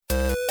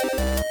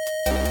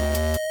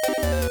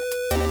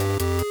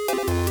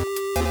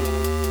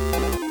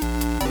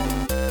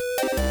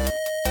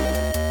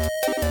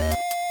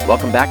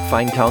Welcome back,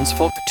 fine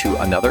townsfolk,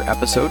 to another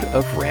episode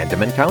of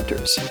Random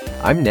Encounters.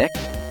 I'm Nick.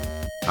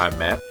 I'm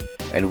Matt.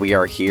 And we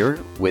are here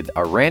with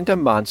a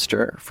random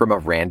monster from a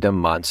random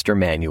monster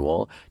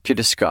manual to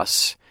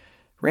discuss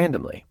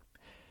randomly.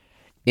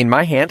 In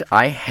my hand,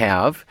 I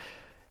have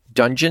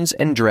Dungeons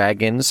 &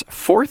 Dragons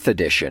 4th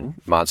edition,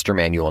 Monster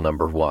Manual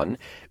number 1.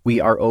 We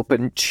are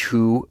open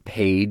to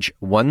page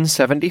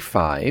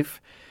 175.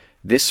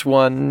 This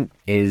one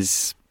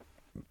is...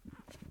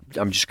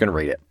 I'm just going to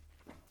read it.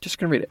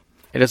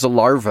 It is a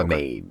Larva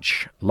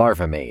Mage.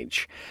 Larva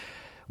Mage.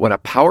 When a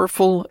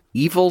powerful,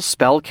 evil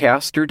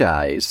spellcaster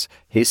dies,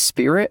 his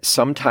spirit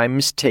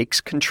sometimes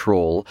takes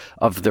control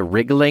of the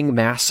wriggling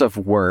mass of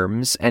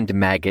worms and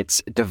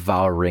maggots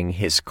devouring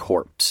his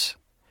corpse.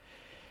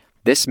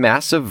 This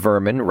mass of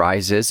vermin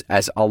rises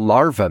as a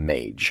Larva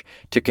Mage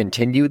to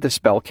continue the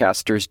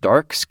spellcaster's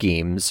dark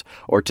schemes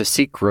or to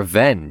seek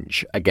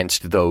revenge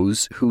against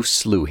those who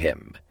slew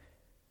him.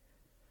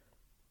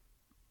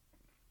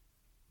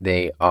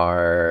 They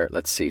are,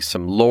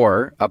 some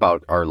lore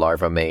about our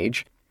Larva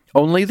Mage.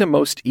 Only the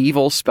most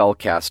evil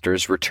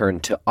spellcasters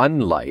return to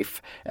unlife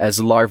as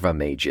Larva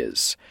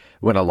Mages.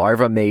 When a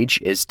Larva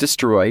Mage is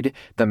destroyed,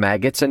 the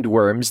maggots and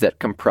worms that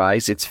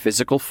comprise its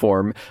physical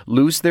form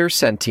lose their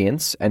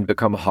sentience and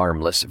become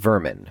harmless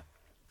vermin.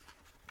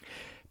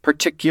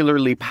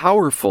 Particularly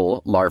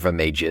powerful Larva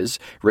Mages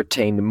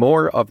retain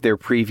more of their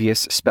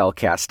previous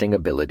spellcasting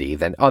ability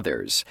than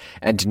others,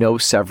 and know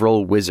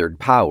several wizard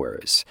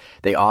powers.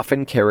 They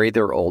often carry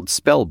their old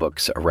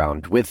spellbooks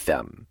around with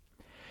them.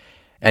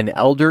 An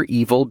elder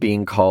evil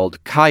being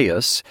called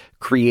Caius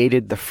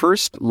created the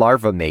first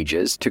Larva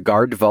Mages to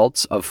guard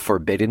vaults of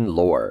forbidden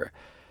lore.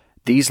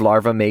 These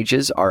Larva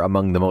Mages are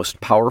among the most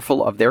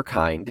powerful of their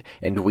kind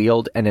and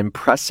wield an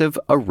impressive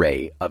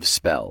array of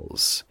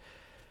spells.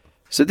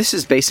 So this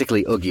is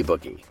basically Oogie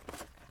Boogie.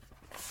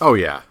 Oh,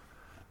 yeah.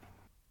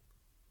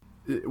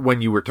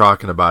 When you were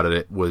talking about it,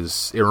 it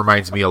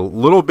reminds me a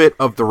little bit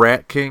of the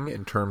Rat King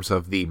in terms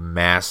of the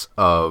mass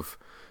of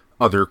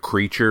other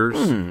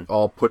creatures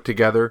all put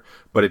together,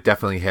 but it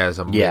definitely has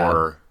a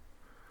more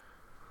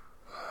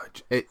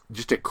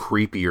just a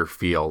creepier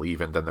feel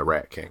even than the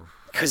Rat King.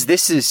 Because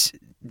this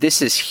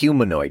is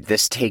humanoid.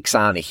 This takes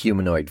on a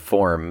humanoid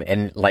form,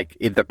 and like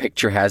the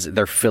picture has,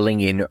 they're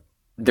filling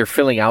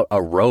out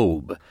a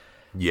robe.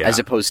 Yeah. As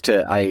opposed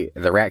to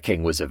the Rat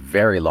King was a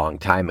very long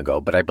time ago,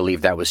 but I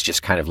believe that was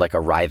just kind of like a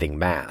writhing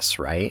mass,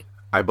 right?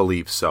 I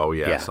believe so.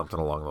 Yeah. Something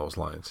along those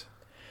lines.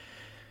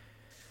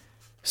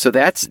 So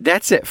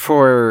that's it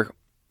for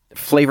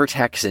flavor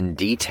text and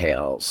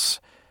details.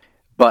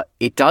 But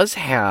it does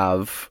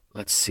have,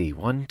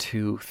 1,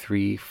 2,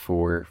 3,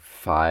 4,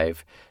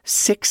 5,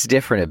 6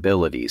 different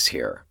abilities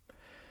here.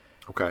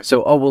 Okay.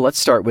 So, let's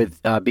start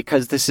with,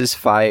 because this is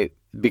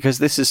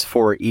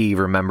 4E,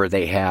 remember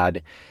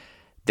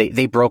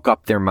they broke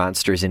up their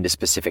monsters into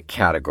specific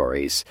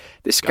categories.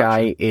 This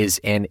guy is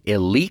an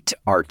elite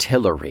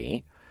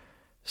artillery.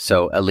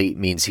 So elite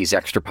means he's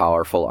extra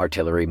powerful.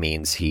 Artillery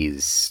means he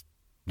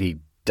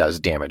does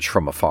damage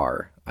from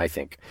afar, I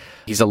think.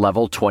 He's a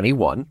level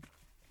 21.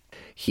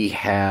 He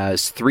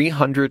has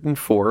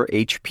 304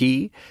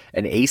 HP,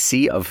 an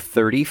AC of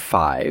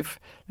 35.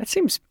 That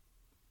seems...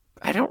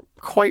 I don't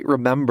quite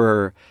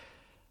remember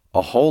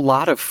a whole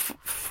lot of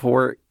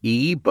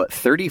 4E, but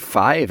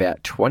 35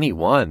 at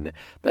 21.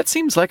 That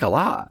seems like a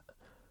lot.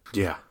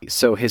 Yeah.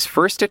 So his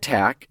first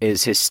attack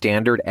is his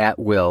standard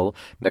at-will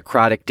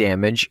necrotic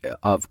damage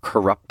of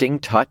Corrupting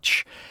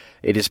Touch.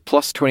 It is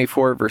plus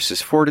 24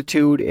 versus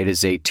Fortitude. It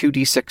is a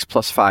 2d6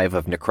 plus 5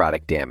 of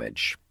necrotic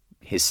damage.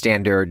 His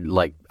standard,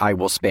 I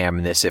will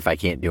spam this if I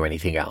can't do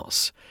anything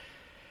else.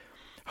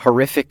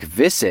 Horrific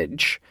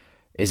Visage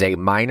is a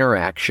minor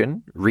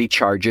action,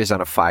 recharges on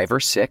a 5 or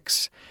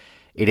 6.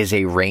 It is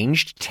a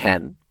ranged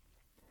 10,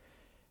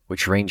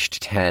 which ranged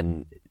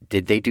 10,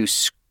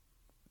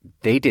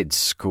 they did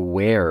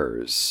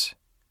squares.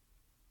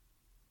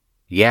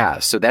 Yeah,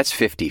 so that's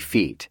 50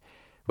 feet.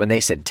 When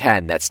they said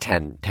 10, that's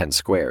 10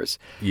 squares.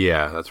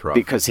 Yeah, that's rough.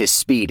 Because his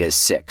speed is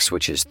 6,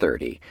 which is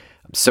 30.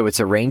 So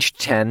it's a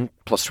ranged 10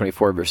 plus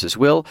 24 versus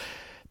will.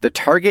 The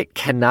target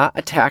cannot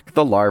attack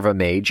the Larva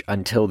Mage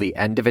until the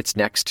end of its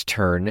next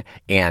turn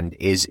and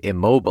is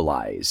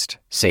immobilized.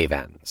 Save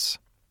ends.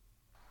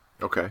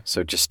 Okay.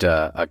 So just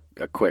a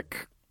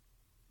quick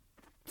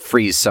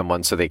freeze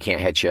someone so they can't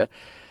hit you.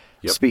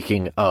 Yep.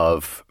 Speaking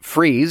of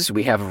freeze,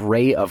 we have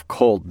Ray of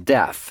Cold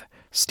Death.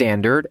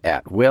 Standard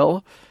at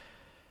will.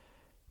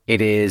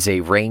 It is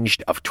a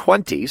ranged of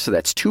 20, so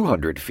that's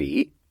 200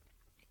 feet.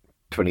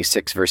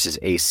 26 versus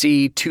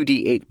AC,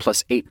 2d8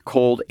 plus 8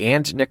 cold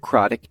and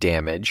necrotic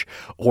damage,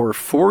 or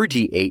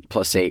 4d8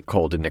 plus 8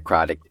 cold and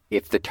necrotic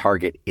if the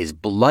target is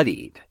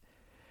bloodied.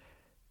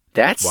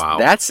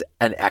 That's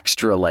an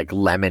extra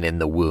lemon in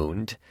the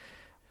wound.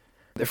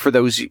 For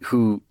those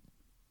who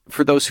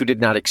did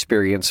not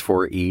experience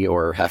 4E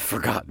or have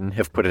forgotten,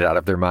 have put it out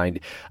of their mind,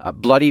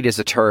 bloodied is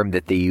a term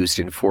that they used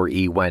in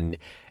 4E when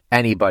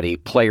anybody,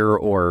 player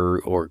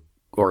or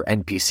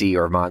NPC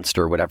or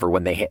monster or whatever,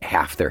 when they hit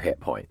half their hit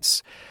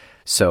points.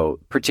 So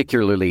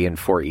particularly in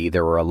 4E,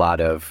 there were a lot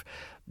of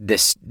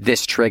this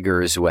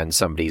triggers when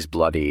somebody's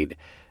bloodied.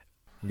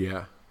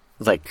 Yeah.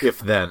 Like If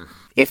then.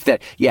 if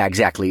that, yeah,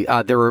 exactly.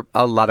 There were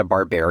a lot of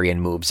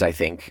barbarian moves, I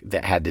think,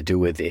 that had to do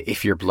with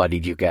if you're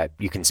bloodied, you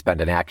can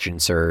spend an action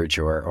surge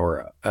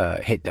or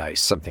hit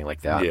dice, something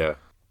like that. Yeah.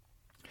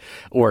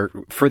 Or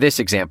for this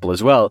example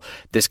as well,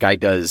 this guy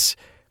does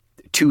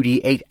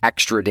 2d8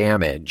 extra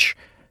damage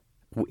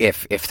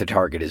if the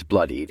target is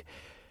bloodied.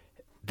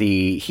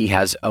 He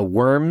has a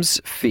Worm's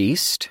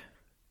Feast,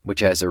 which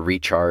has a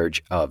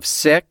recharge of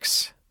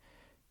 6,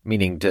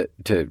 meaning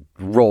to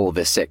roll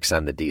the 6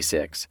 on the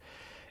d6.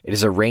 It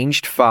is a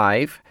ranged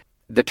 5.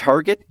 The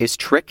target is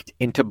tricked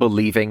into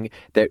believing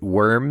that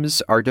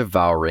worms are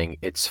devouring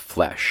its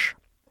flesh.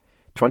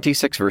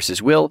 26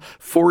 versus will,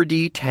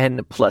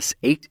 4d10 plus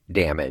 8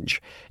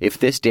 damage. If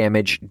this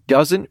damage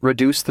doesn't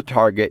reduce the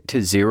target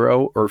to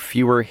 0 or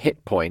fewer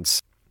hit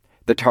points,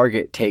 the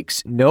target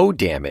takes no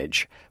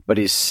damage, but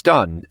is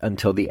stunned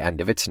until the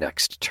end of its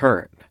next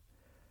turn.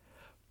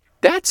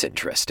 That's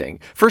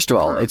interesting. First of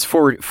all, it's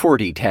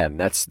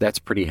 4d10. That's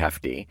pretty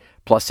hefty.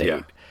 Plus 8.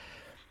 Yeah.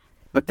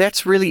 But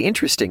that's really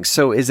interesting.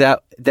 So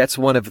that's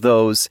one of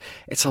those,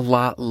 it's a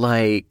lot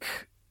like,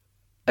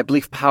 I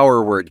believe,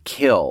 Power Word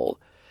Kill,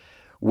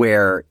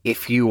 where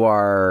if you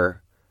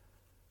are,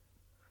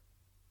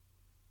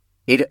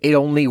 it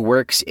only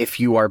works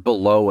if you are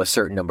below a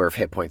certain number of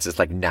hit points. It's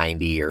like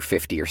 90 or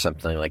 50 or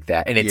something like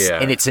that. And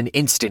it's an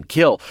instant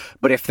kill.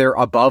 But if they're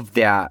above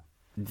that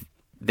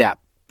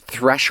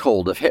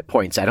threshold of hit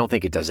points, I don't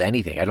think it does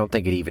anything. I don't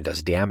think it even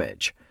does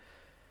damage.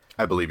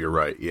 I believe you're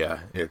right. Yeah.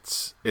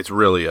 It's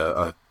really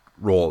a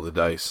roll of the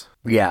dice.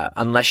 Yeah,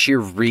 unless you're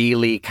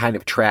really kind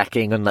of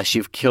tracking, unless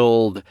you've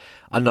killed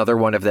another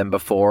one of them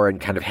before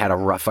and kind of had a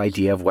rough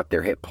idea of what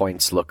their hit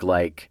points look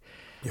like.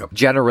 Yep.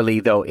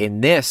 Generally, though,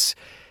 in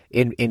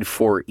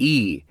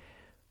 4E,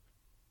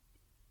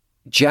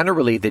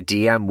 generally the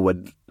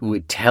DM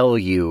would tell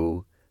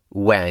you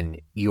when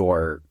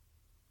your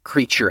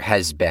creature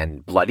has been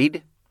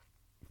bloodied,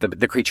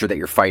 the creature that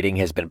you're fighting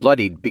has been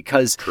bloodied,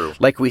 because, True.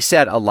 like we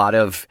said, a lot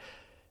of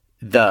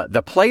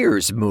the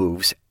players'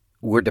 moves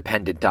were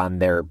dependent on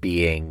their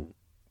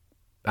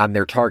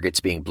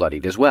targets being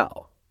bloodied as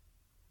well.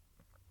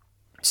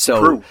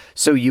 So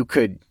you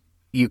could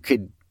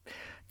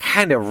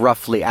kind of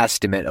roughly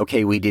estimate,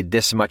 okay, we did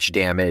this much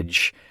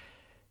damage,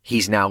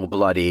 he's now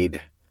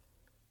bloodied,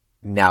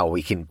 now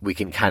we can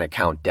kind of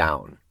count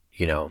down,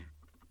 you know.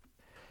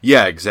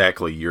 Yeah,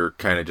 exactly. You're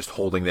kind of just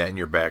holding that in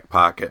your back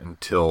pocket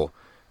until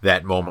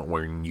that moment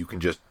when you can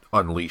just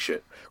unleash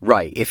it.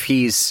 Right. If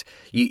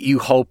you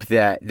hope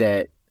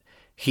that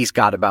he's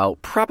got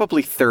about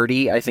probably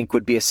 30, I think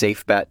would be a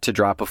safe bet to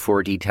drop a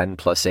 4d10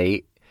 plus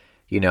 8.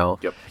 You know,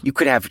 Yep. You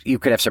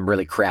could have some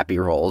really crappy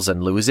rolls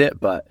and lose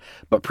it, but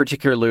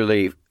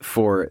particularly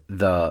for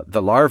the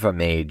larva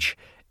mage,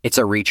 it's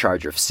a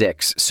recharge of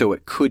 6, so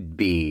it could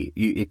be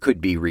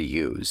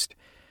reused.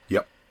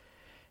 Yep.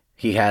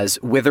 He has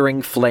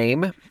Withering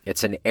Flame.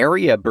 It's an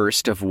area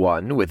burst of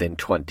 1 within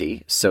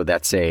 20, so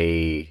that's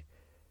I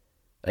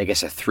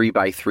guess a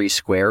 3x3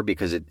 square,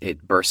 because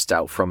it bursts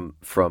out from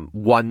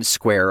 1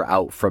 square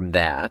out from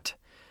that.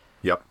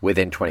 Yep.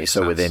 Within 20,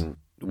 so within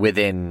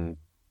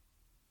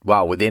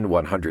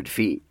 100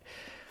 feet.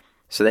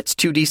 So that's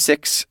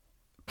 2d6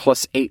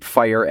 plus 8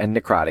 fire and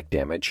necrotic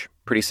damage.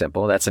 Pretty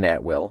simple. That's an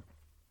at-will.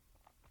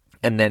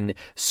 And then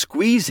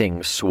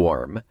Squeezing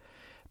Swarm.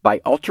 By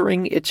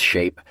altering its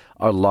shape,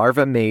 a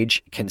larva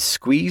mage can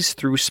squeeze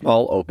through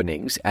small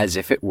openings as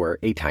if it were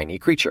a tiny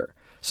creature.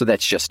 So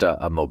that's just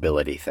a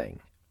mobility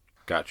thing.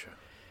 Gotcha.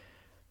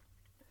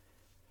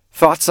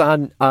 Thoughts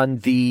on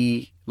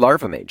the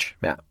larva mage,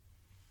 Matt?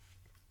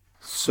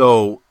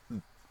 So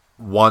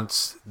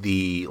once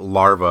the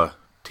larva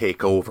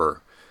take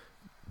over,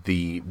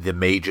 the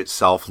mage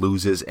itself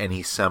loses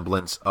any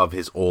semblance of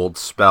his old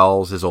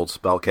spells, his old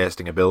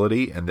spellcasting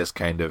ability, and this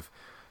kind of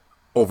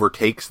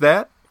overtakes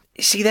that.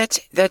 See,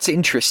 that's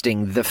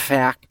interesting. The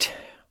fact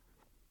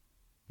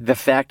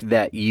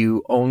that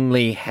you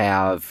only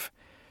have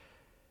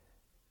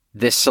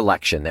this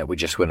selection that we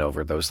just went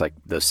over,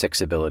 those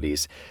 6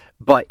 abilities,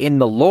 but in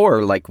the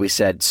lore, like we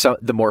said, so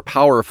the more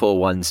powerful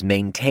ones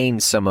maintain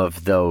some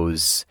of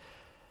those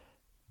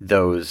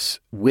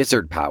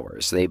wizard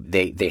powers.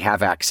 They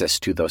have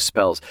access to those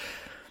spells,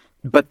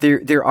 but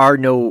there are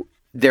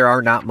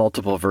not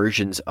multiple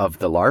versions of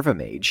the larva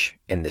mage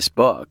in this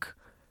book.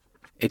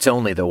 It's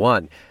only the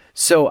one.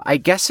 So I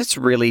guess it's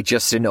really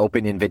just an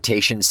open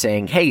invitation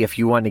saying, hey, if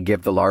you want to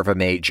give the larva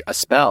mage a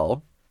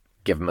spell,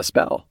 give him a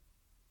spell.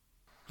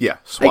 Yeah,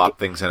 swap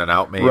things in and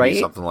out, maybe, right?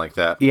 Something like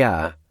that.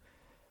 Yeah.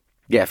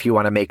 Yeah, if you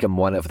want to make him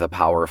one of the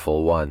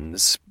powerful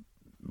ones,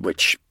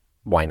 which,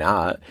 why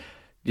not?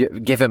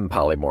 Give him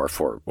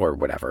polymorph or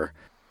whatever.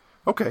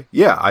 Okay,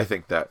 yeah, I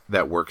think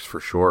that works for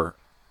sure.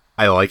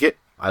 I like it.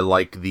 I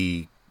like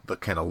the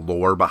kind of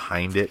lore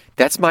behind it.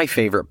 That's my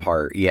favorite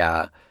part,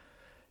 yeah.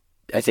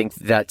 I think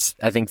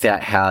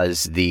that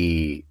has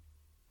the...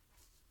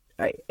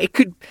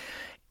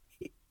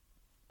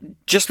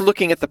 just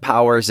looking at the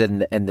powers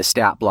and the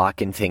stat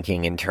block and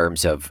thinking in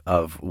terms of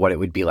what it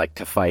would be like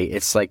to fight,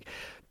 it's like,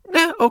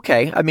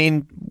 okay. I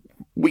mean,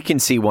 we can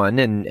see one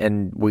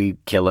and we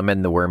kill him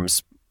and the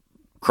worms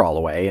crawl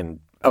away and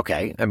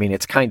okay. I mean,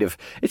 it's kind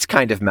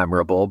of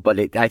memorable,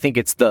 but I think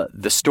it's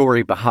the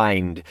story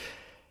behind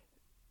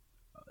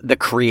the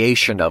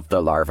creation of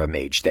the larva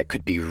mage that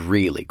could be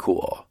really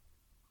cool.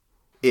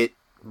 It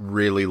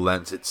really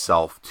lends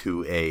itself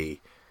to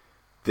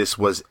this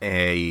was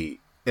an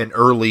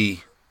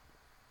early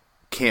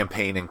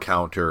campaign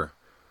encounter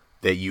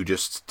that you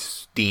just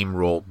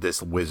steamrolled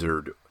this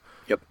wizard.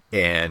 Yep.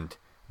 And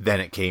then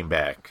it came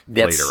back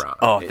later on.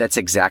 Oh, that's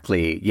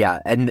exactly, yeah.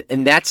 And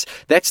that's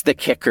the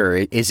kicker,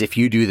 is if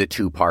you do the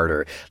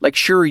two-parter. Like,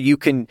 sure, you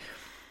can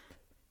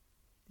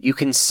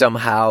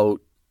somehow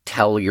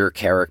tell your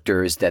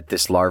characters that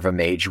this larva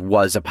mage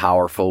was a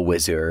powerful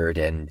wizard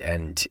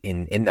and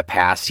in the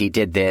past he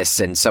did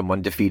this and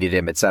someone defeated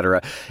him,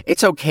 etc.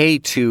 It's okay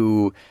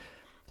to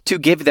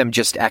give them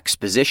just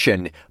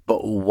exposition,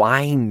 but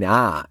why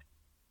not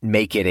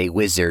make it a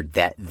wizard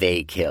that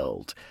they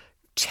killed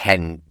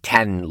 10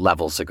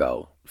 levels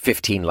ago,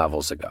 15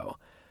 levels ago,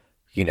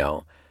 you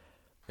know?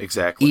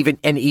 Exactly.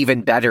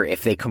 Even better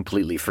if they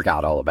completely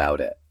forgot all about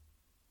it.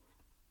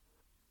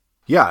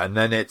 Yeah, and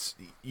then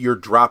you're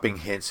dropping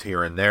hints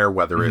here and there,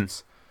 whether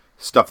it's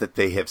stuff that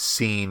they have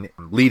seen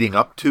leading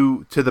up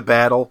to the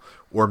battle,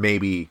 or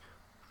maybe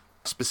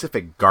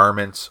specific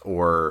garments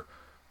or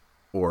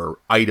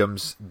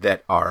items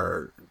that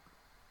are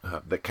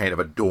that kind of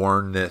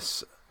adorn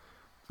this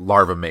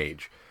larva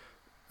mage.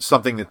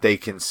 Something that they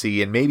can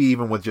see, and maybe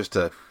even with just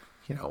a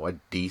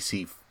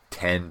DC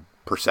 10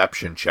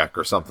 perception check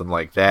or something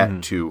like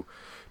that to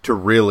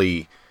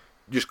really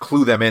just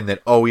clue them in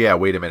that, oh yeah,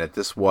 wait a minute,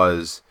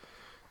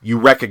 you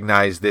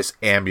recognize this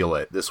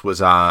amulet. This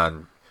was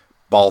on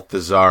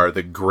Balthazar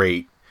the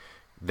Great,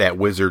 that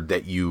wizard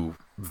that you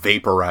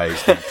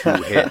vaporized in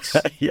 2 hits.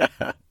 Yeah.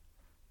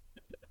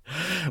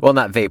 Well,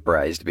 not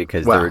vaporized,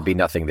 because there would be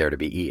nothing there to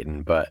be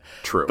eaten, but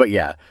true. But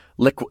yeah,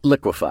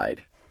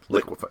 liquefied.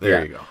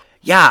 There you go.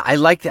 Yeah, I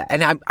like that,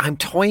 and I'm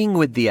toying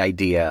with the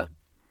idea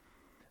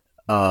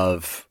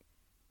of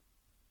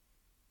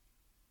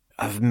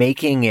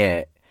making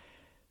it.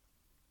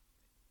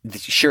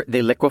 Sure,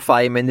 they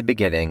liquefy him in the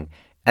beginning,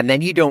 and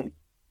then you don't.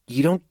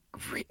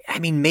 I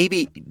mean,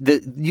 maybe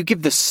you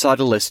give the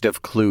subtlest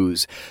of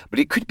clues, but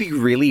it could be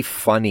really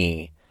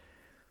funny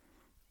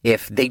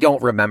if they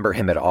don't remember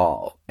him at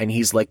all, and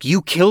he's like,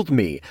 "You killed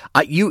me.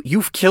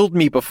 You've killed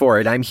me before,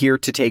 and I'm here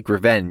to take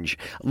revenge.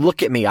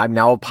 Look at me. I'm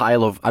now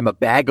I'm a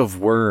bag of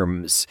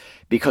worms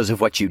because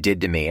of what you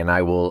did to me, and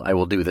I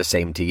will do the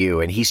same to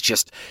you." And he's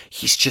just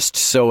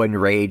so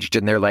enraged,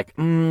 and they're like,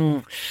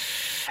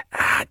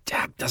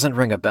 doesn't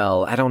ring a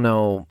bell. I don't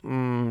know.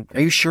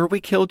 Are you sure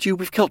we killed you?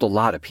 We've killed a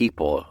lot of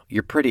people.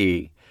 You're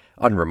pretty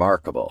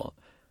unremarkable.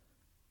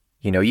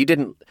 You know, you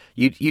don't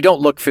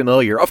look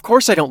familiar. Of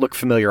course I don't look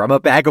familiar. I'm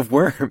a bag of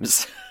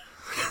worms.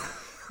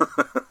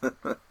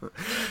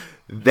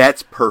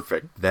 That's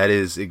perfect. That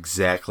is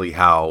exactly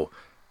how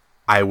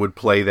I would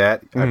play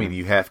that. I mean,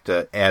 you have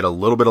to add a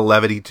little bit of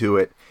levity to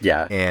it.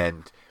 Yeah.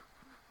 And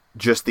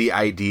just the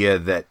idea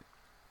that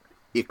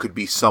it could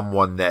be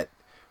someone that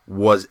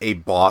was a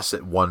boss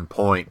at one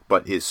point,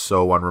 but is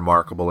so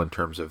unremarkable in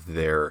terms of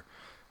their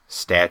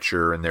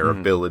stature and their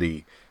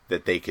ability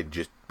that they could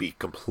just be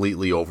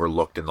completely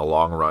overlooked in the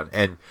long run.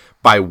 And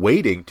by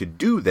waiting to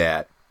do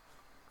that,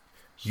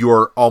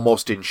 you're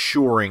almost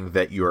ensuring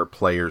that your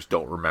players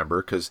don't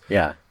remember, because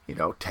 10,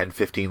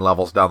 15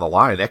 levels down the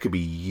line, that could be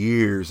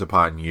years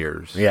upon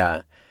years.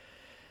 Yeah.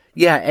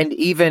 Yeah, and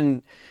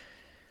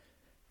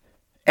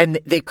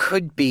they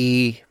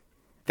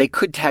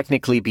could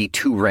technically be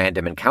 2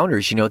 random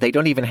encounters. You know, they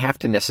don't even have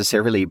to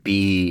necessarily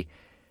be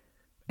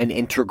an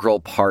integral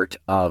part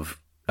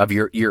of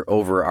your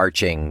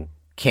overarching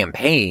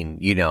campaign.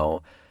 You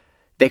know,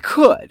 they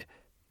could,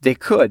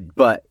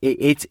 but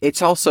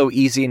it's also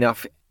easy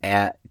enough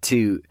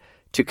to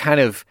kind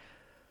of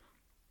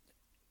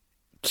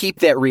keep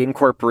that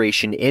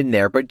reincorporation in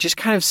there, but just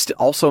kind of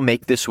also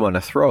make this one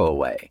a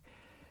throwaway.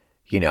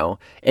 You know,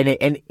 and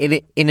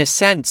in a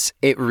sense,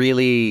 it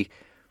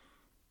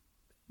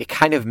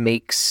kind of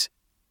makes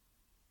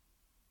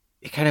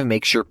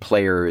your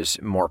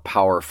players more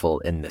powerful,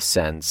 in the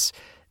sense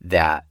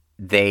that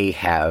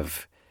they've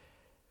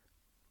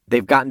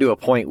gotten to a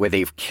point where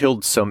they've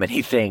killed so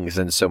many things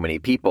and so many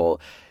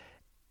people.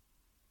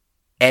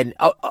 And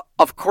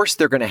of course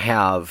they're going to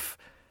have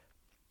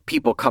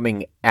people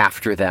coming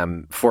after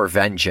them for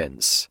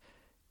vengeance,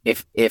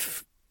 if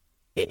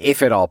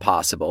at all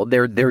possible.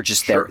 They're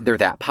just sure. they're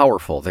that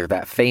powerful. They're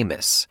that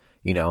famous,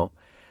 you know.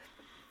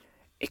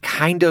 It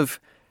kind of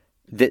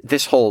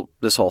this whole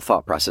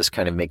thought process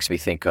kind of makes me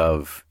think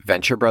of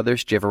Venture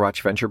Brothers. Do you ever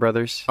watch Venture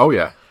Brothers? Oh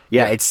yeah.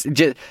 Yeah, it's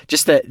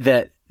just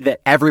that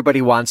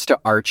everybody wants to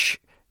arch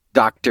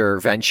Dr.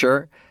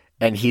 Venture,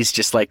 and he's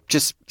just like,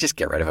 just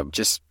get rid of them.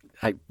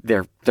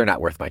 They're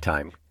not worth my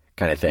time,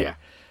 kind of thing. Yeah.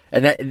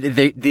 And that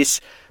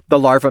the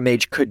larva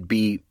mage could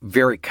be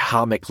very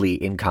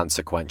comically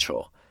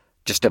inconsequential.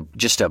 Just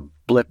a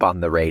blip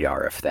on the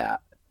radar, if that.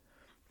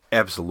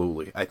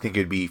 Absolutely. I think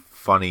it'd be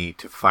funny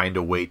to find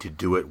a way to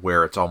do it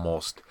where it's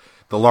almost...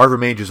 The larva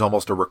mage is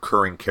almost a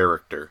recurring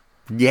character.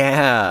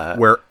 Yeah.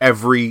 Where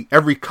every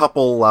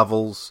couple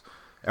levels,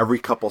 every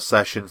couple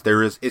sessions,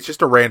 it's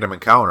just a random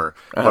encounter.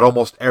 But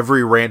almost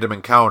every random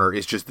encounter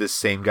is just this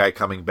same guy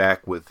coming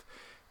back with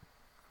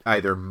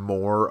either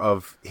more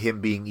of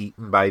him being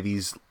eaten by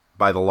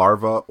the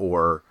larva,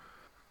 or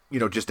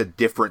just a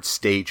different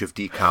stage of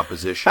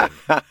decomposition.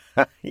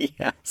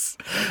 Yes.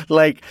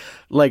 Like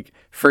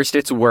first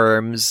it's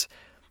worms,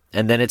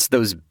 and then it's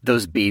those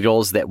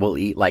beetles that will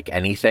eat like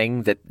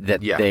anything that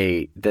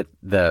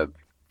the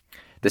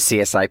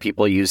CSI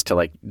people use to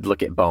like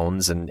look at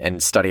bones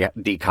and study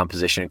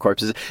decomposition in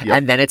corpses. Yep.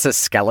 And then it's a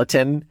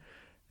skeleton.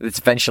 It's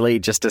eventually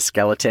just a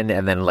skeleton,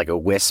 and then like a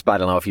wisp. I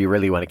don't know if you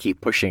really want to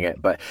keep pushing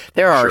it, but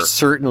there are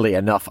certainly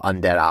enough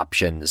undead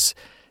options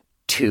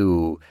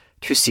to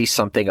see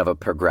something of a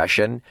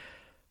progression.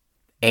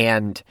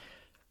 And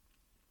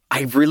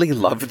I really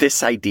love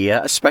this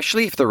idea,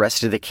 especially if the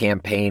rest of the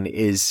campaign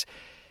is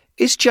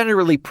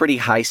generally pretty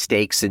high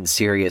stakes and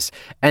serious.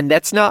 And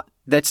that's not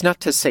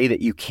to say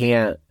that you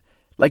can't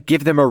like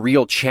give them a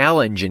real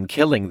challenge in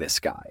killing this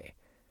guy.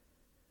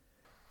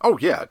 Oh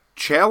yeah,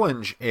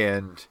 challenge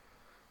and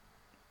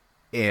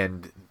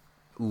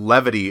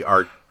levity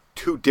are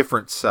two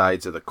different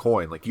sides of the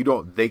coin. Like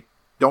they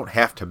don't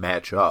have to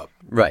match up.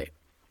 Right.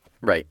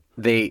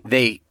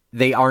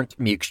 They aren't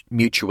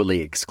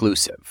mutually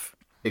exclusive.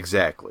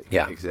 Exactly.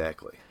 Yeah.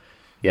 Exactly.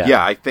 Yeah.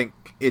 Yeah, I think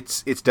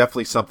it's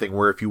definitely something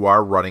where if you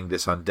are running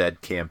this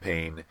undead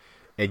campaign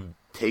and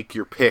take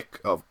your pick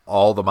of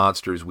all the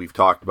monsters we've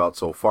talked about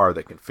so far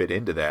that can fit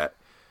into that,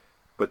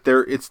 but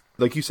it's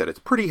like you said, it's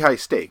pretty high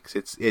stakes.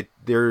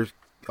 There's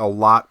a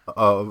lot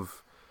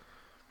of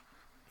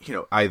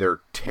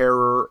either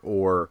terror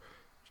or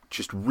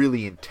just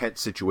really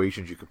intense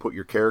situations you can put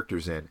your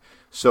characters in.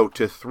 So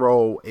to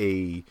throw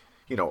a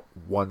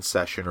one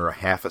session or a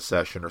half a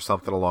session or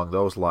something along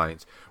those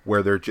lines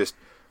where they're just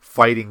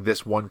fighting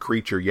this one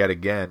creature yet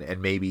again,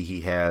 and maybe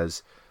he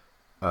has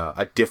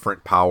a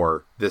different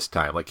power this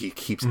time, like he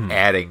keeps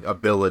adding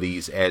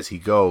abilities as he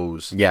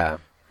goes,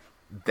 that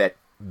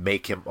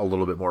make him a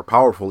little bit more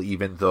powerful,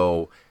 even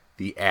though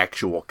the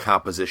actual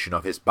composition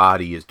of his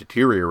body is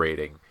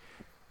deteriorating.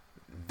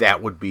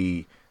 That would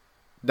be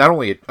not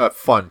only a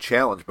fun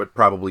challenge, but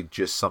probably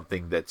just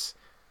something that's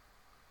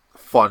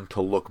fun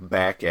to look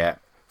back at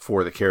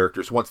for the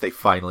characters once they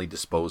finally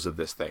dispose of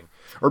this thing.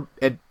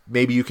 And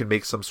maybe you can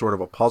make some sort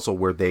of a puzzle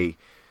where they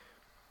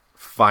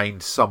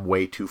find some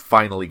way to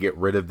finally get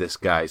rid of this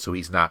guy so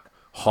he's not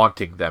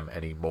haunting them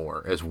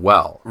anymore as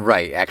well.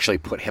 Right, actually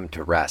put him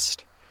to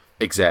rest.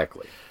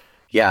 Exactly.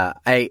 Yeah,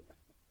 I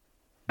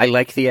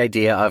like the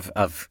idea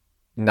of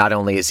not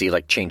only is he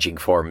like changing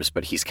forms,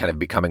 but he's kind of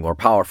becoming more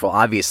powerful,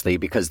 obviously,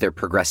 because they're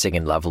progressing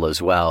in level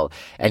as well.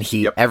 And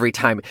every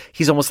time,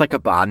 he's almost like a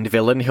Bond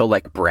villain. He'll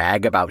like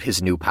brag about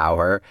his new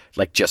power,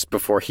 like just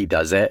before he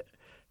does it.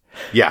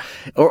 Yeah.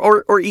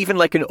 Or even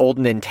like an old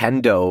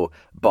Nintendo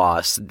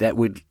boss that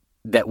would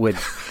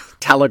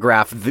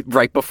telegraph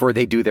right before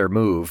they do their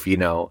move,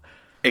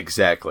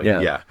 Exactly.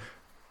 Yeah.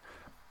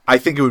 I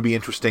think it would be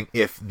interesting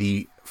if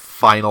the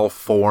final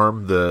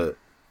form, the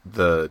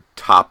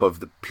top of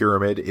the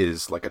pyramid,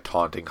 is like a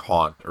taunting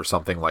haunt or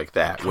something like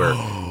that, where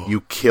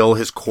you kill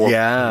his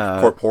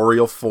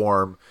corporeal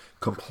form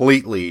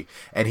completely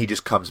and he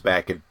just comes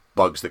back and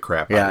bugs the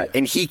crap out of you.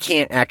 And he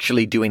can't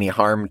actually do any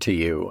harm to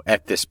you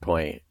at this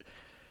point.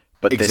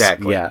 But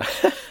exactly.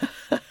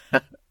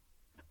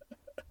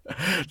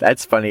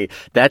 That's funny.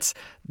 That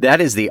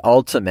is the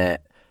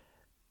ultimate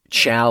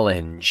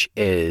challenge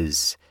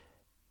is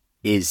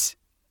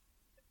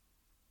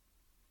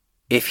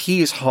if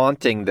he's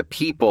haunting the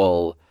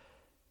people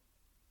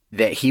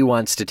that he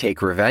wants to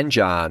take revenge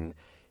on,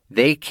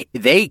 they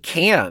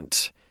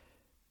can't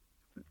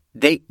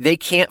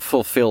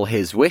fulfill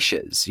his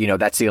wishes.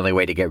 That's the only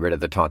way to get rid of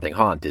the taunting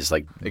haunt is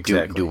like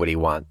do what he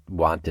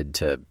wanted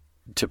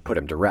to put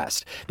him to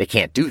rest. They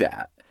can't do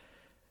that.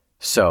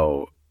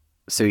 So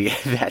yeah,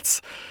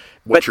 that's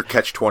what's your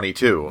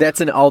catch-22. That's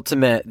an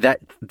ultimate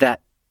that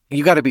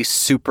you got to be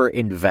super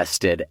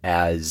invested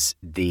as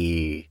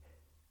the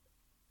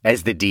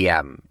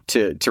DM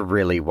to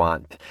really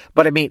want.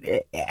 But I mean,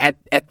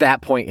 at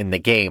that point in the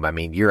game, I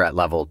mean, you're at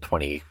level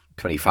 20,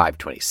 25,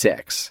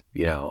 26,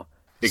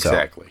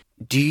 Exactly. So,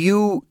 do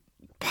you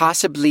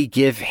possibly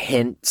give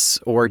hints,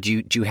 or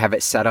do you have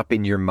it set up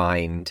in your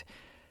mind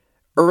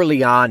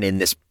early on in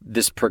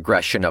this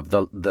progression of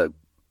the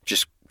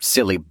just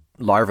silly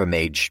larva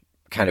mage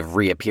kind of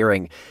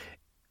reappearing?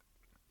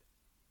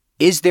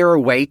 Is there a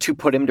way to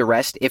put him to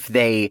rest if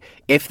they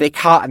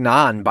cotton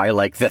on by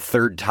like the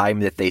third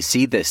time that they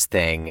see this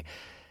thing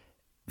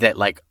that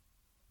like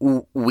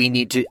we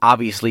need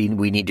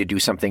to do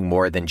something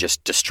more than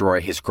just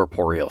destroy his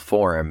corporeal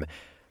form?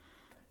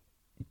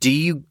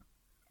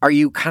 Are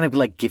you kind of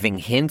like giving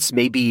hints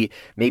maybe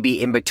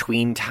in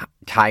between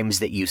times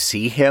that you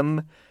see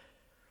him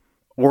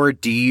Or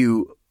do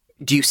you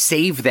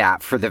save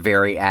that for the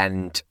very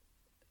end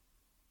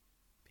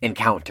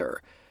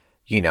encounter,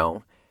 you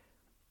know?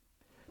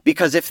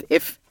 Because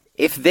if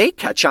they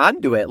catch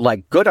on to it,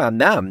 like, good on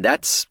them,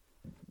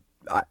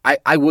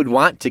 I would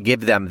want to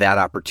give them that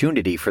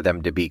opportunity for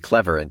them to be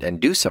clever and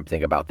do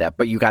something about that.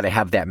 But you got to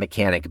have that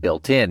mechanic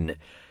built in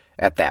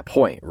at that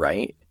point,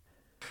 right?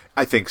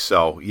 I think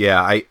so.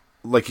 Yeah,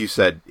 like you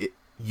said,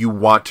 you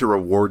want to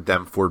reward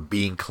them for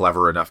being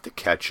clever enough to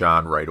catch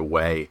on right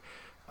away.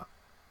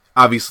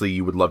 Obviously,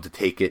 you would love to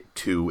take it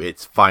to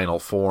its final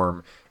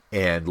form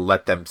and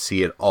let them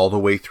see it all the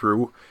way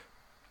through.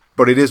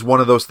 But it is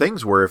one of those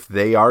things where if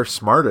they are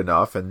smart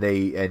enough and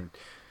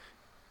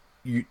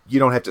you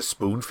don't have to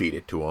spoon feed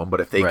it to them,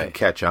 but if they can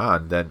catch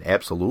on, then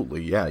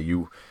absolutely, yeah,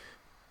 you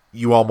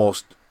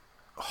almost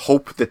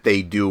hope that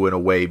they do in a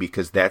way,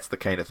 because that's the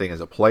kind of thing as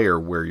a player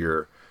where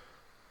you're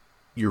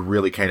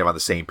really kind of on the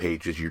same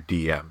page as your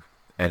DM,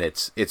 and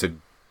it's a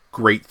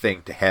great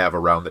thing to have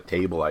around the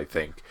table, I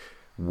think,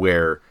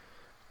 where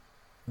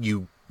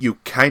you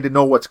kind of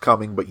know what's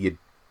coming, but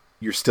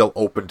you're still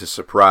open to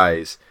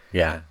surprise.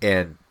 Yeah,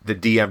 and the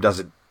DM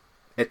doesn't.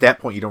 At that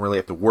point, you don't really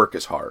have to work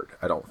as hard,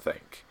 I don't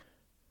think.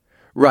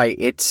 Right.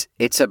 It's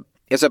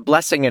a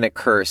blessing and a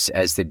curse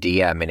as the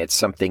DM, and it's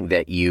something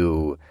that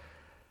you,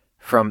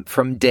 from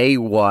day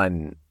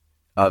one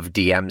of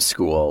DM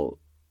school,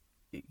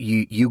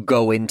 you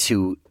go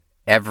into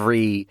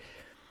every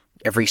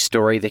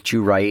story that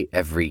you write,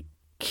 every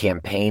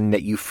campaign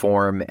that you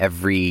form,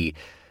 every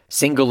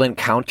single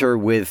encounter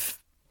with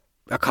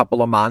a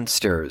couple of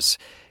monsters.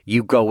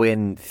 You go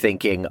in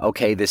thinking,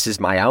 okay, this is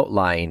my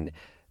outline,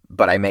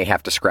 but I may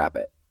have to scrap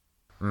it.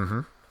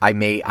 Mm-hmm. I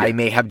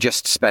may have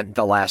just spent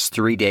the last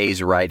 3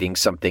 days writing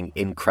something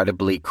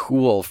incredibly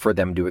cool for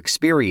them to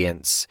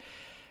experience,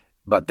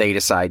 but they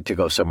decide to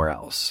go somewhere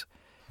else.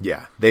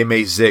 Yeah, they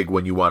may zig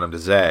when you want them to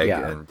zag,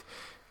 and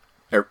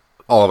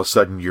all of a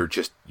sudden you're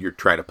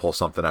trying to pull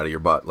something out of your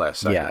butt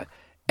last second. Yeah,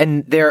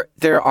 and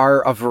there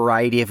are a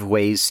variety of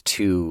ways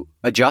to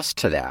adjust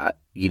to that.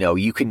 You know,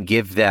 you can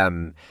give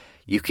them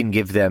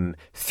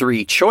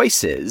 3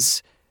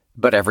 choices,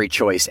 but every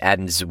choice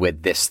ends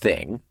with this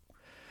thing.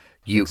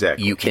 You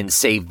can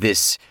save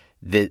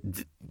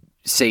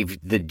save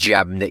the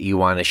gem that you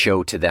want to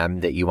show to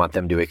them, that you want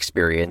them to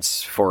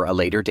experience, for a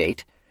later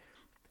date,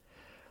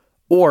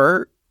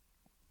 or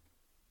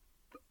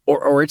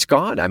it's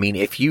gone. I mean,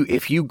 if you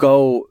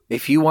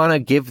want to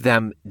give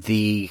them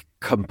the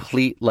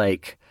complete,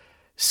 like,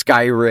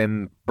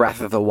 Skyrim,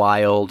 Breath of the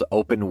Wild,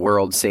 open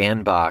world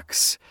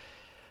sandbox,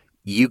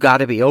 you got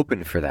to be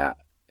open for that.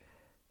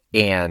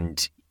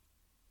 And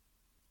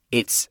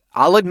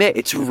I'll admit,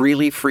 it's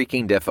really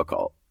freaking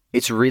difficult.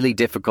 It's really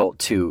difficult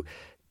to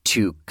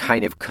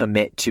kind of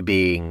commit to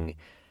being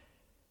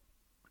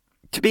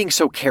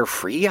so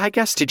carefree, I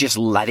guess, to just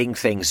letting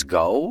things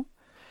go.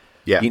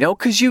 Yeah. You know,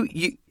 because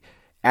you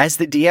as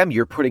the DM,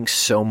 you're putting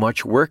so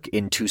much work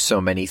into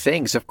so many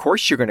things. Of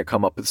course, you're going to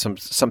come up with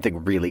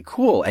something really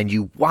cool, and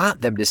you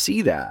want them to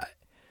see that.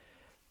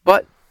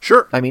 But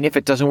sure, I mean, if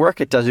it doesn't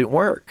work, it doesn't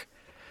work.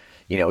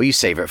 You know, you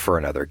save it for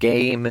another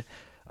game,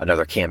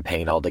 another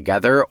campaign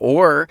altogether.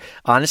 Or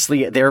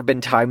honestly, there have been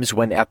times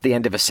when at the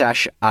end of a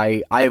sesh,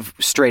 I've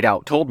straight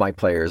out told my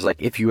players,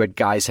 like, if you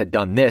guys had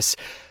done this,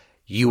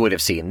 you would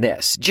have seen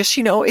this. Just,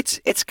 you know,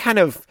 it's kind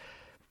of,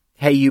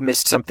 hey, you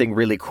missed something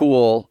really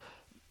cool,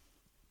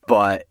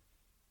 but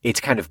it's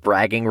kind of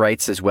bragging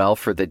rights as well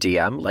for the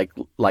DM.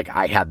 Like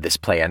I had this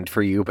planned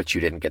for you, but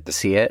you didn't get to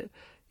see it,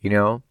 you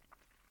know?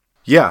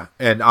 Yeah,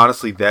 and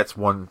honestly, that's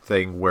one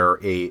thing where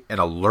an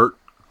alert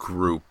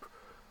group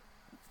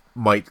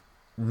might,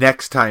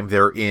 next time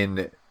they're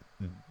in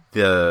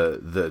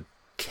the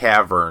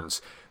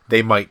caverns,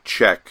 they might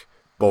check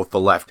both the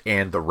left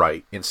and the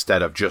right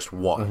instead of just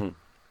one. Mm-hmm.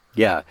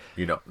 Yeah.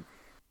 You know.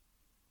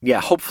 Yeah,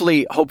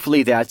 hopefully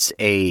that's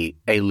a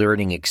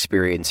learning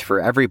experience for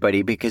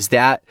everybody, because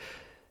that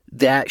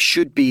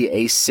should be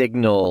a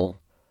signal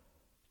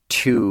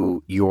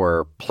to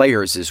your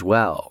players as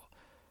well.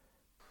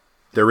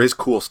 There is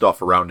cool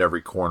stuff around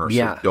every corner,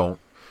 so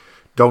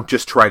don't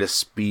just try to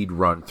speed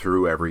run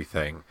through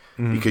everything,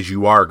 because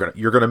you're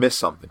gonna miss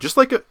something. Just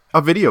like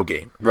a video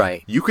game.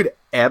 Right. You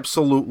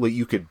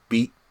could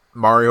beat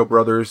Mario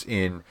Brothers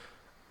in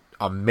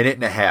a minute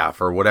and a half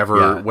or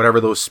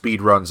whatever those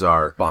speed runs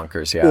are.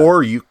 Bonkers, yeah.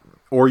 Or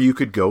you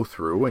could go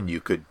through and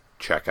you could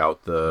check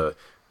out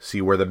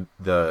see where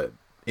the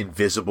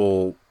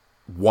invisible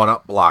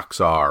 1-up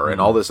blocks are,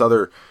 and all this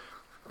other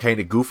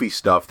kind of goofy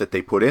stuff that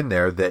they put in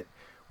there, that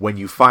when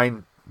you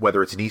find,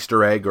 whether it's an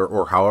Easter egg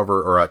or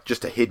however, or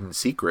just a hidden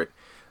secret,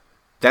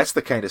 that's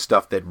the kind of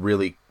stuff that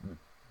really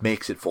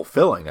makes it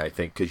fulfilling, I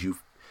think, because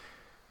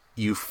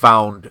you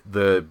followed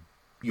the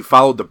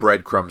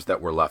breadcrumbs that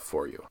were left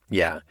for you.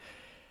 Yeah.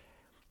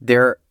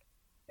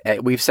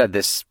 We've said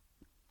this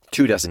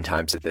 24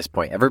 times at this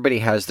point. Everybody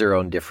has their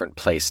own different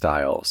play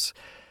styles.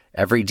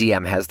 Every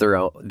DM has their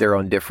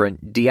own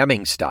different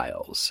DMing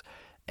styles.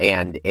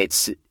 And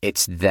it's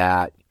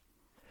that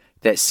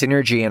that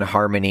synergy and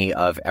harmony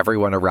of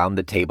everyone around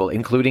the table,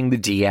 including the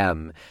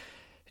DM,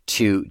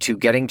 to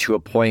getting to a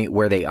point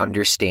where they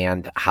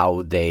understand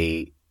how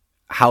they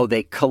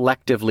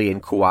collectively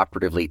and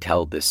cooperatively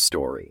tell this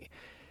story.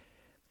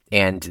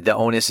 And the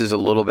onus is a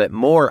little bit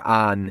more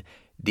on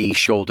the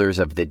shoulders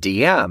of the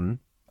DM,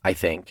 I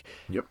think,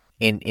 Yep.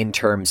 in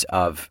terms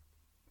of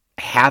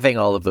having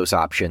all of those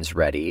options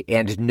ready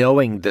and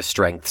knowing the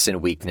strengths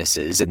and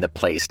weaknesses and the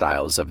play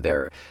styles of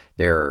their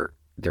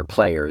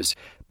players.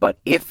 But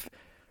if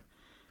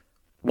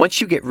once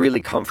you get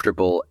really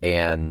comfortable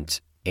and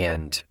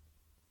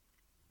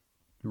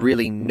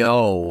really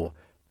know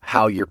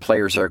how your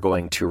players are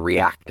going to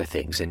react to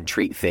things and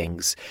treat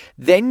things,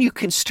 then you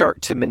can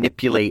start to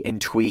manipulate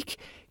and tweak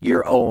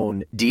your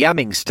own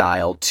DMing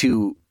style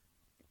to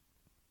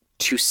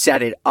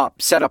set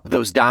up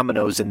those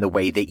dominoes in the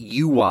way that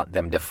you want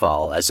them to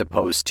fall, as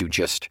opposed to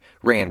just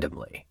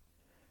randomly.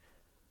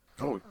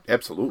 Oh,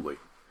 absolutely.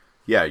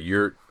 Yeah,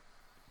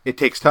 it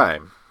takes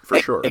time, for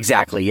sure.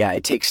 Exactly. Yeah,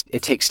 it takes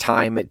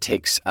time. It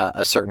takes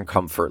a certain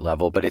comfort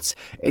level, but it's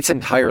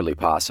entirely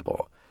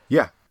possible.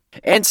 Yeah.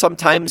 And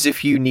sometimes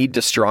if you need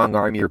to strong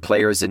arm your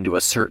players into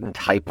a certain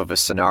type of a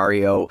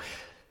scenario,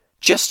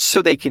 just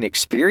so they can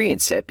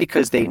experience it,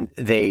 because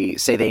they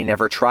say they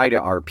never tried a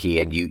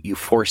RP and you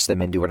force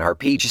them into an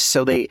RP, just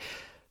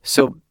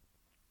so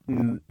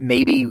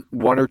maybe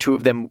one or two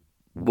of them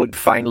would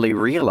finally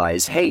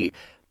realize, hey,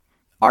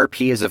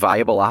 RP is a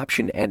viable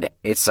option and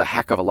it's a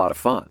heck of a lot of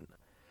fun.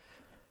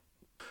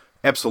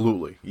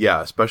 Absolutely.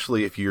 Yeah,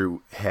 especially if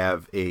you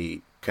have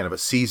a kind of a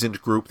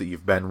seasoned group that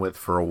you've been with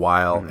for a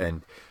while,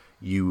 and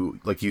you,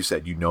 like you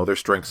said, you know their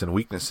strengths and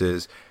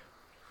weaknesses.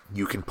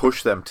 You can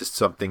push them to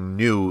something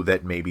new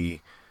that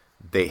maybe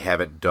they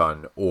haven't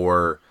done,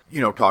 or,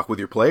 talk with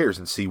your players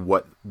and see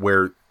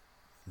where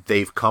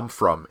they've come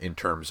from in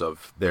terms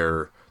of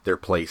their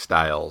play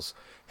styles.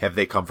 Have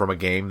they come from a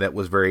game that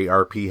was very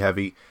RP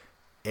heavy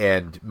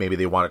and maybe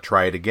they want to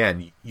try it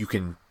again?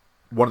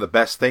 One of the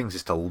best things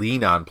is to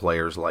lean on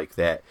players like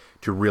that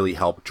to really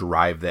help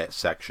drive that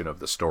section of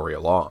the story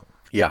along.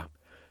 Yeah.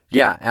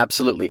 Yeah,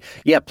 absolutely.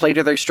 Yeah, play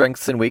to their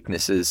strengths and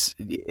weaknesses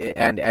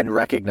and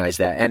recognize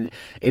that. And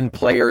in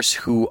players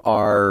who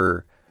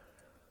are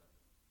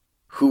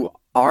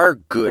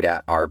good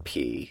at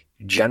RP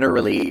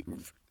generally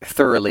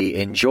thoroughly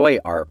enjoy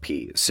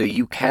RP. So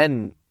you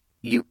can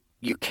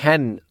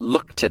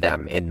look to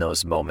them in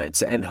those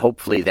moments, and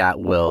hopefully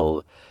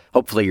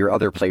your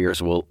other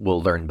players will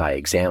learn by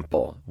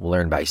example, will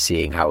learn by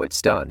seeing how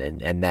it's done.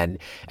 And then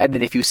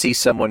if you see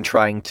someone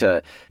trying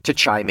to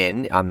chime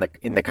in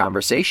in the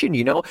conversation,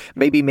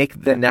 maybe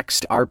make the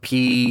next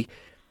RP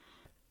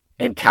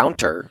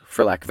encounter,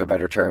 for lack of a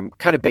better term,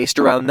 kind of based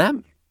around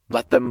them.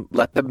 Let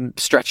them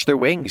stretch their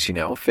wings,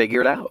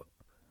 figure it out.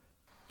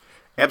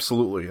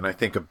 Absolutely. And I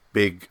think a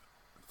big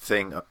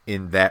thing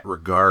in that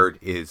regard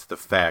is the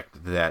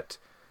fact that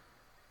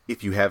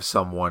if you have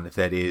someone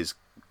that is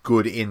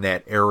good in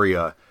that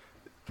area,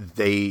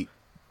 they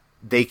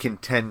can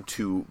tend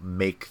to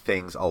make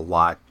things a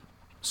lot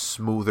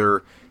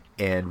smoother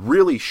and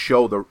really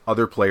show the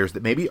other players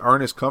that maybe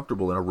aren't as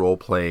comfortable in a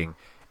role-playing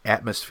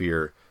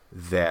atmosphere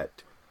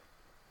that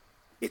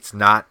it's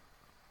not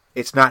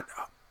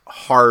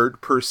hard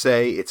per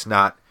se. It's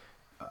not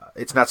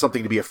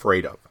something to be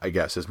afraid of, I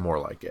guess, is more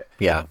like it.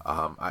 Yeah.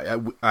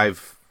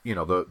 I've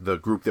the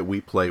group that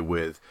we play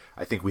with,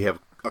 I think we have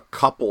a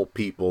couple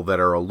people that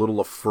are a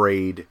little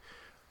afraid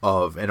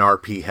of an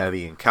RP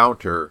heavy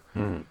encounter,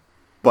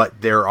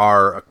 but there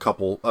are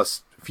a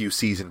few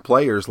seasoned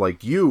players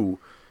like you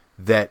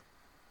that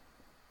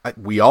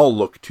we all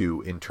look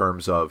to in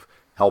terms of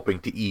helping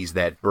to ease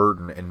that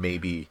burden and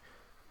maybe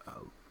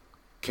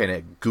kind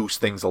of goose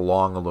things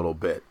along a little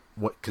bit.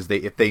 Because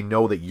if they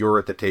know that you're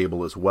at the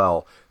table as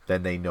well,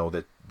 then they know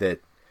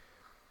that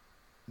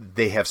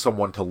they have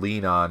someone to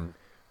lean on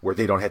where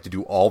they don't have to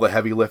do all the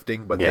heavy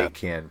lifting, but they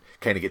can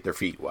kind of get their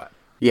feet wet.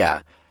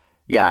 Yeah.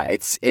 Yeah,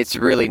 it's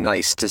really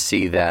nice to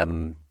see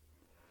them.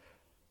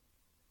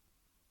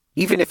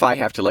 Even if I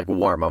have to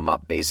warm them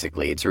up,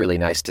 basically, it's really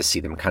nice to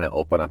see them kind of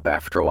open up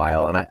after a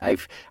while. And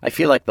I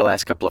feel like the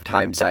last couple of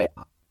times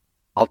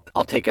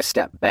I'll take a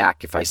step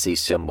back if I see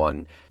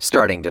someone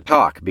starting to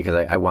talk,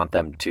 because I want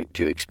them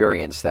to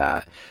experience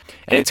that.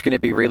 And it's going to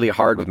be really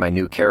hard with my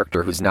new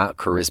character who's not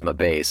charisma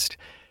based.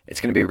 It's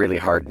going to be really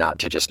hard not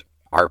to just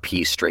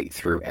RP straight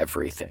through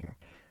everything.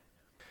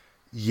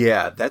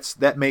 Yeah,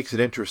 that makes it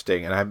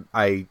interesting, and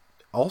I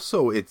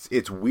also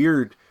it's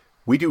weird.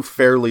 We do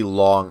fairly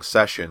long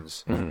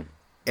sessions,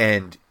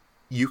 and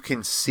you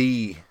can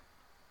see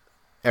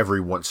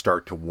everyone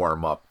start to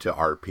warm up to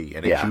RP,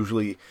 and it's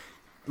usually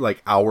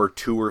like hour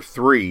 2 or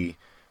 3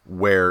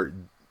 where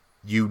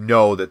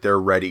that they're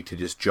ready to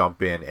just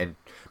jump in and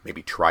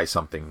maybe try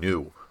something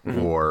new,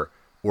 or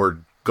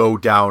go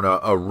down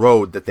a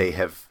road that they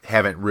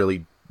haven't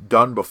really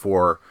done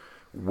before,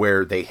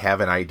 where they have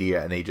an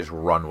idea and they just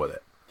run with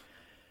it.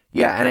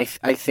 Yeah, and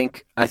I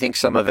think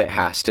some of it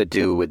has to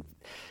do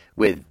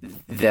with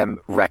them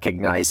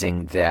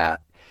recognizing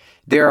that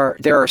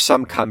there are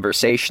some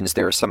conversations,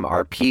 there are some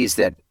RPs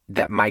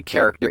that my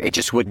character, it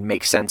just wouldn't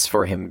make sense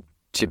for him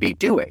to be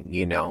doing,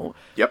 you know?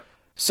 Yep.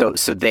 So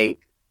they've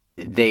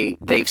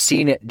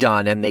seen it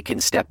done, and they can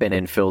step in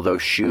and fill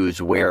those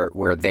shoes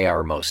where they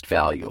are most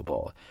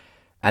valuable.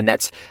 And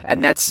that's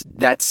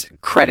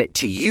credit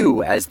to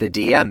you as the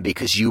DM,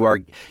 because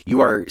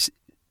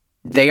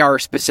they are a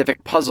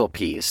specific puzzle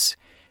piece,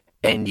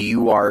 and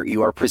you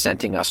are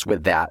presenting us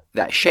with that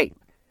shape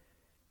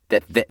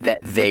that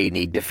they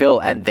need to fill,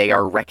 and they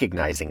are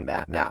recognizing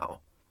that now.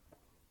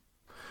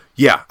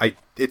 Yeah,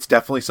 it's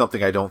definitely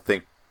something I don't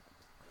think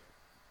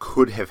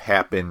could have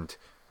happened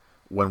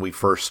when we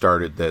first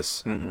started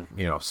this,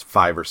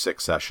 5 or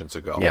 6 sessions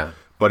ago. Yeah.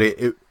 But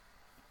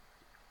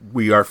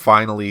we are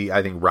finally,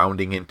 I think,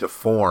 rounding into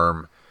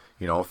form,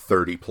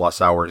 30 plus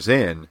hours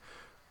in,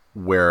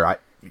 where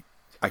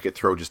I could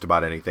throw just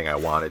about anything I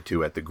wanted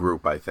to at the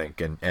group, I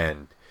think,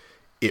 and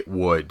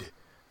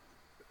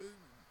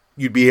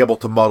you'd be able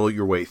to muddle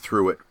your way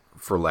through it,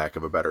 for lack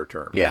of a better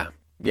term. Yeah,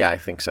 I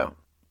think so.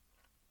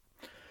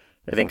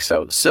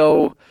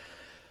 So,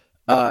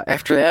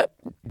 after that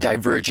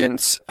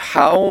divergence,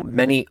 how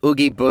many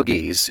Oogie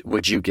Boogies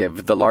would you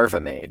give the Larva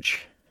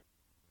Mage?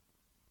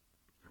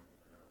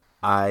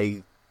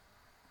 I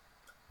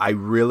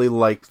really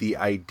like the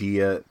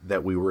idea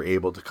that we were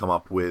able to come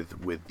up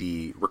with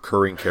the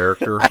recurring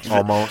character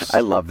almost. I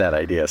love that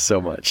idea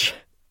so much.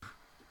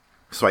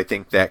 So I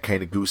think that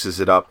kind of gooses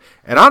it up.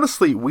 And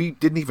honestly, we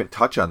didn't even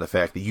touch on the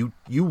fact that you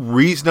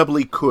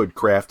reasonably could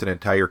craft an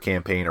entire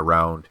campaign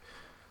around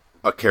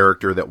a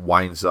character that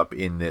winds up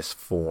in this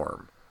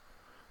form.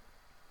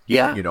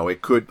 Yeah.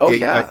 It could. Oh,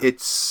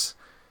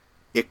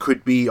 It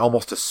could be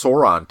almost a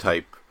Sauron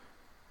type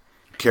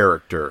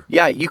character.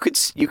 Yeah, you could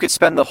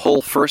spend the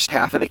whole first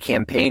half of the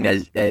campaign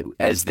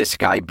as this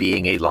guy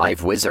being a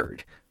live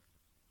wizard.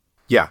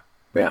 Yeah.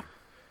 Yeah.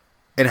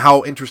 And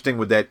how interesting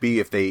would that be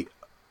if he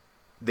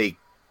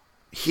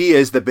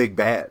is the big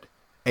bad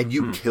and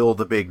you kill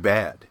the big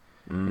bad.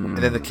 And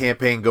then the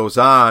campaign goes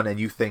on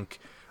and you think,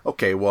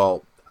 okay,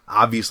 well,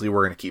 obviously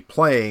we're going to keep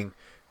playing.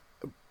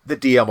 The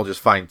DM will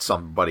just find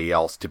somebody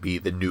else to be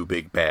the new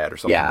big bad or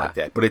something like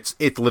that. But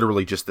it's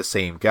literally just the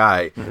same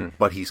guy,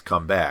 but he's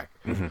come back.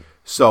 Mm-hmm.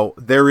 So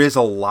there is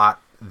a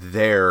lot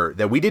there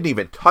that we didn't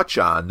even touch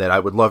on that I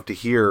would love to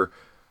hear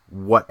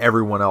what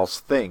everyone else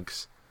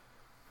thinks.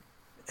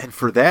 And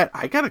for that,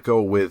 I got to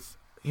go with,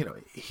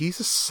 he's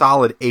a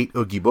solid 8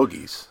 Oogie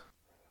Boogies.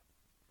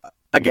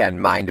 Again,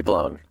 mind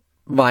blown.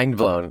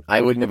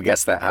 I wouldn't have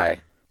guessed that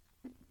high.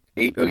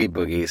 8 Oogie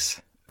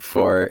Boogies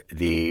for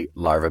the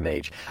Larva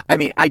Mage. I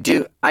mean, I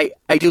do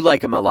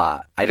like him a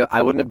lot.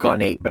 I wouldn't have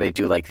gone 8, but I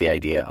do like the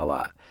idea a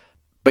lot.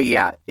 But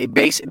yeah,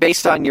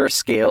 based on your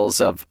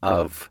scales of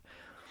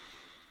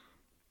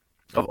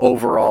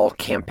overall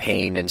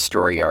campaign and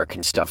story arc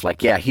and stuff,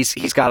 like, yeah,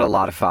 he's got a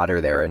lot of fodder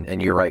there, and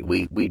you're right,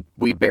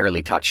 we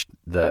barely touched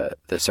the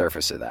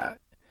surface of that.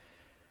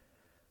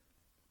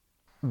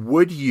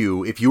 Would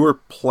you, if you were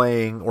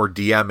playing or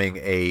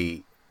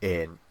DMing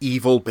an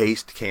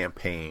evil-based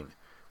campaign,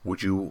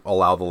 would you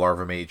allow the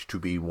Larva Mage to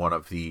be one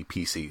of the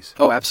PCs?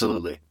 Oh,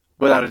 absolutely.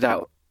 Without a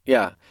doubt.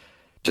 Yeah.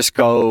 Just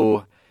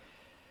go.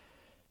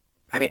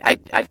 I mean,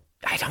 I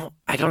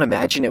don't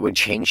imagine it would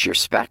change your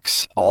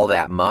specs all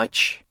that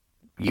much.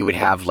 You would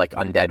have like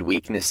undead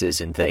weaknesses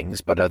and things,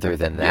 but other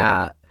than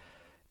that,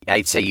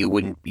 I'd say you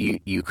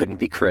couldn't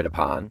be crit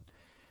upon.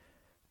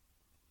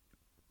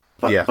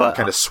 But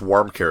kind of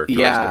swarm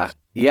characteristics.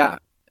 Yeah.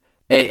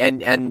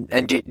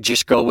 And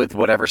just go with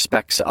whatever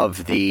specs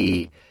of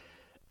the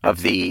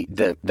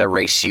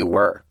race you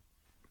were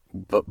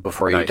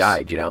before you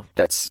died.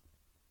 That's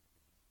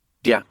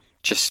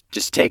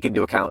just take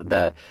into account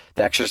the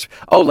extras.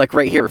 Oh, like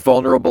right here,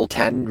 vulnerable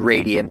 10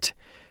 radiant,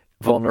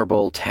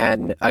 vulnerable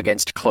 10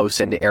 against close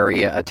and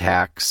area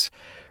attacks,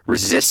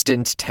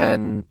 resistant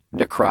 10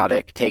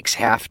 necrotic, takes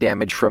half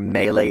damage from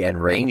melee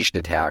and ranged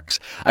attacks.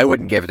 I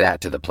wouldn't give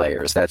that to the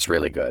players. That's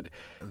really good.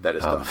 That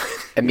is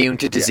tough. Immune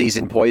to disease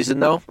and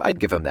poison, though, I'd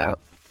give them that.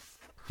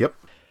 Yep.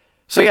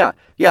 So yeah,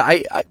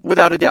 I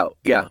without a doubt,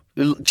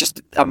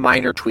 just a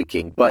minor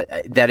tweaking, but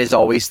that is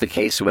always the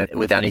case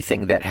with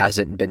anything that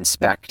hasn't been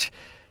spec'd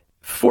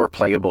for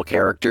playable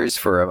characters.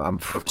 For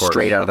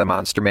straight out of the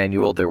monster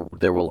manual,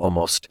 there will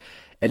almost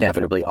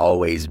inevitably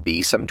always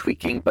be some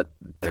tweaking, but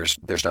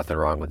there's nothing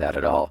wrong with that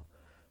at all.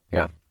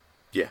 Yeah.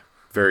 Yeah.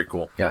 Very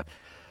cool. Yeah.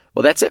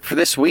 Well, that's it for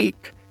this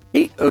week.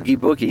 8 Oogie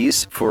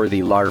Boogies for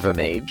the Larva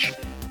Mage.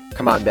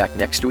 Come on back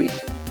next week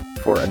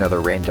for another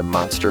random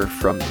monster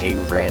from a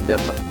random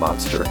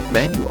monster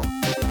manual.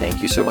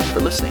 Thank you so much for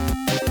listening.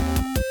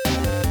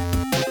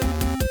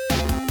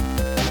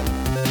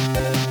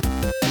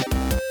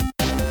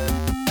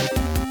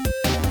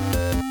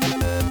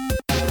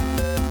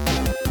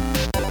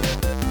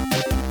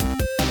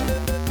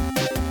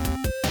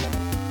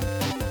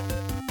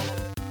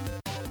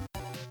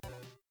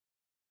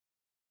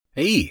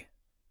 Hey,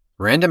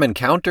 Random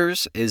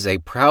Encounters is a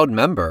proud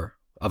member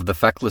of the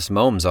Feckless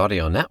Gnomes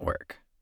audio network.